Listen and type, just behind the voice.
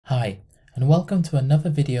and welcome to another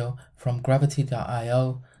video from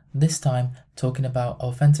Gravity.io, this time talking about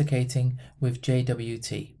authenticating with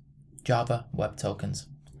JWT, Java Web Tokens.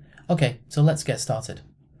 Okay, so let's get started.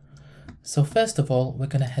 So first of all, we're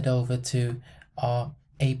going to head over to our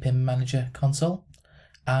APIM Manager console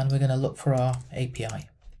and we're going to look for our API.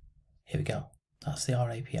 Here we go, that's the R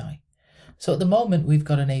API. So at the moment we've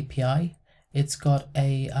got an API. It's got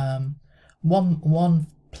a one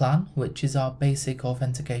plan, which is our basic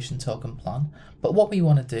authentication token plan, but what we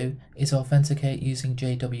want to do is authenticate using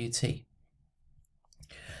JWT.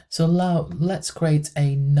 So now let's create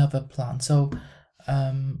another plan. So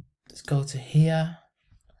let's go to here,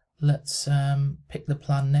 let's pick the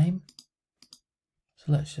plan name.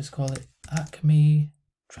 So let's just call it Acme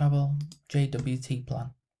Travel JWT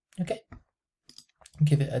plan. Okay,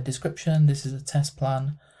 give it a description. This is a test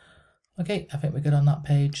plan. Okay, I think we're good on that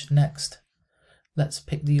page. Next, let's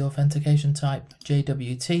pick the authentication type,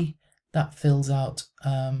 JWT. That fills out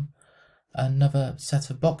another set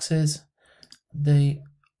of boxes. The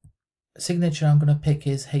signature I'm going to pick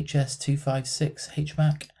is HS256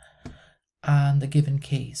 HMAC and the given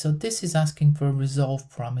key. So this is asking for a resolve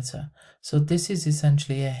parameter. So this is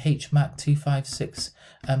essentially a HMAC 256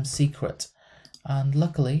 secret. And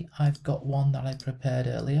luckily I've got one that I prepared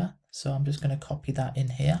earlier. So I'm just going to copy that in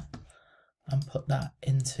here and put that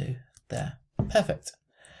into there. Perfect.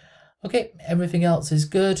 Okay, everything else is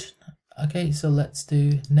good. Okay, so let's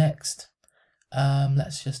do next.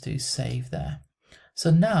 Let's just do save there. So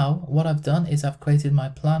now what I've done is I've created my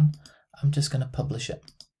plan. I'm just going to publish it.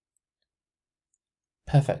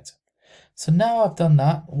 Perfect. So now I've done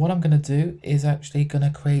that, what I'm going to do is actually going to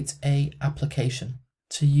create a application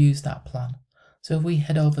to use that plan. So if we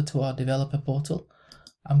head over to our developer portal,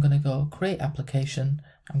 I'm going to go create application.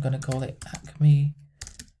 I'm going to call it Acme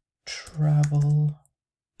Travel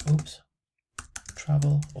auth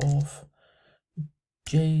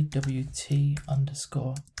JWT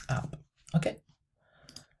 _ app. Okay,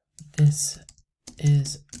 this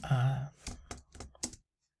is a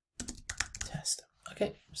test.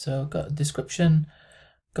 Okay, so got a description,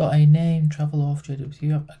 got a name, travel auth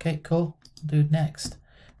JWT. Okay, cool. Do next.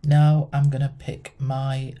 Now I'm gonna pick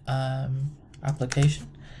my application,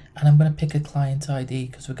 and I'm going to pick a client ID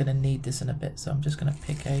because we're going to need this in a bit. So I'm just going to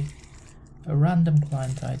pick a random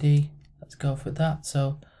client ID. Let's go for that.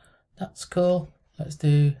 So that's cool. Let's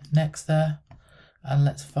do next there and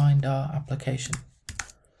let's find our application.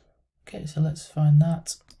 Okay, so let's find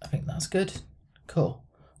that. I think that's good. Cool.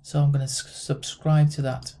 So I'm going to subscribe to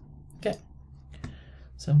that. Okay,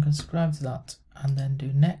 so I'm going to subscribe to that and then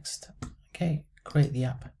do next. Okay, create the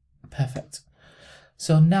app. Perfect.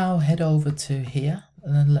 So now head over to here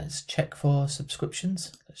and then let's check for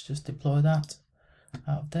subscriptions. Let's just deploy that.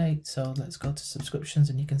 Out of date. So let's go to subscriptions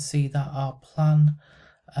and you can see that our plan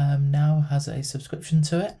now has a subscription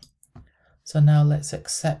to it. So now let's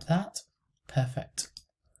accept that. Perfect.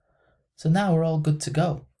 So now we're all good to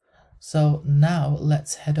go. So now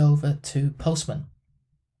let's head over to Postman.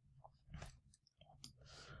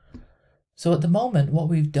 So at the moment what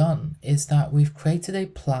we've done is that we've created a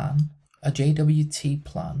plan, a JWT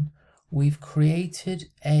plan. We've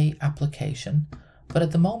created a application, but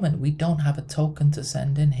at the moment we don't have a token to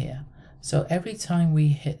send in here. So every time we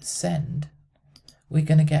hit send, we're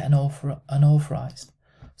going to get an authorized.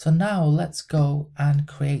 So now let's go and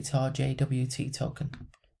create our JWT token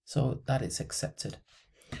so that it's accepted.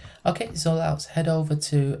 Okay, so let's head over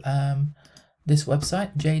to this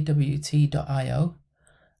website, jwt.io,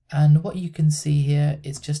 and what you can see here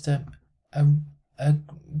is just a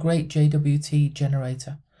great Jwt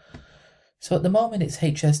generator. So at the moment it's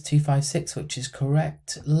HS256, which is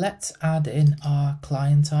correct. Let's add in our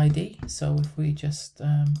client ID. So if we just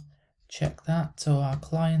check that, so our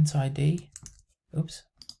client ID,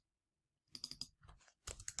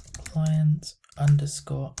 client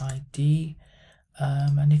 _ ID,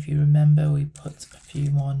 and if you remember we put a few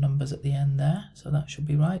more numbers at the end there, so that should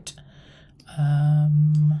be right.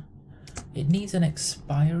 It needs an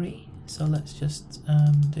expiry. So let's just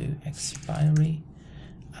do expiry,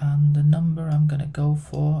 and the number I'm going to go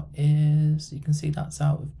for is, you can see that's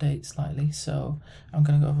out of date slightly, so I'm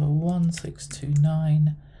going to go for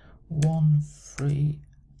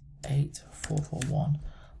 16291384441.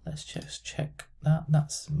 Let's just check that.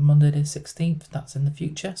 That's Monday the 16th. That's in the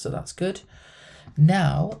future, so that's good.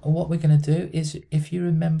 Now what we're going to do is, if you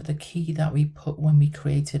remember the key that we put when we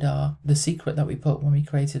created the secret that we put when we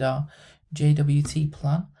created our JWT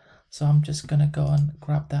plan. So I'm just going to go and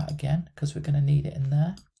grab that again because we're going to need it in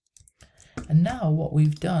there. And now what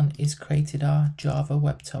we've done is created our Java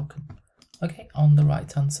Web Token. Okay, on the right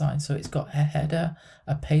hand side. So it's got a header,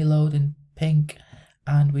 a payload in pink,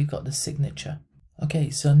 and we've got the signature. Okay,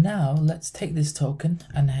 so now let's take this token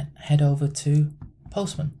and head over to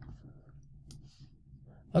Postman.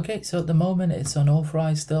 Okay, so at the moment it's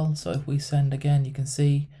unauthorized still, so if we send again, you can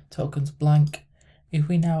see token's blank. If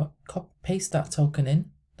we now paste that token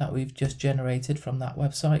in that we've just generated from that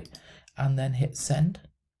website and then hit send,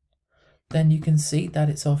 then you can see that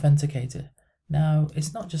it's authenticated. Now,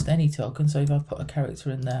 it's not just any token, so if I put a character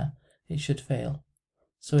in there, it should fail.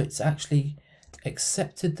 So it's actually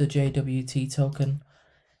accepted the JWT token,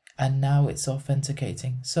 and now it's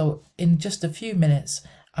authenticating. So in just a few minutes,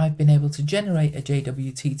 I've been able to generate a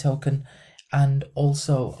JWT token and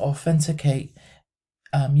also authenticate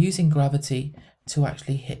using Gravity to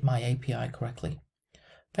actually hit my API correctly.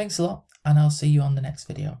 Thanks a lot, and I'll see you on the next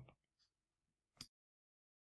video.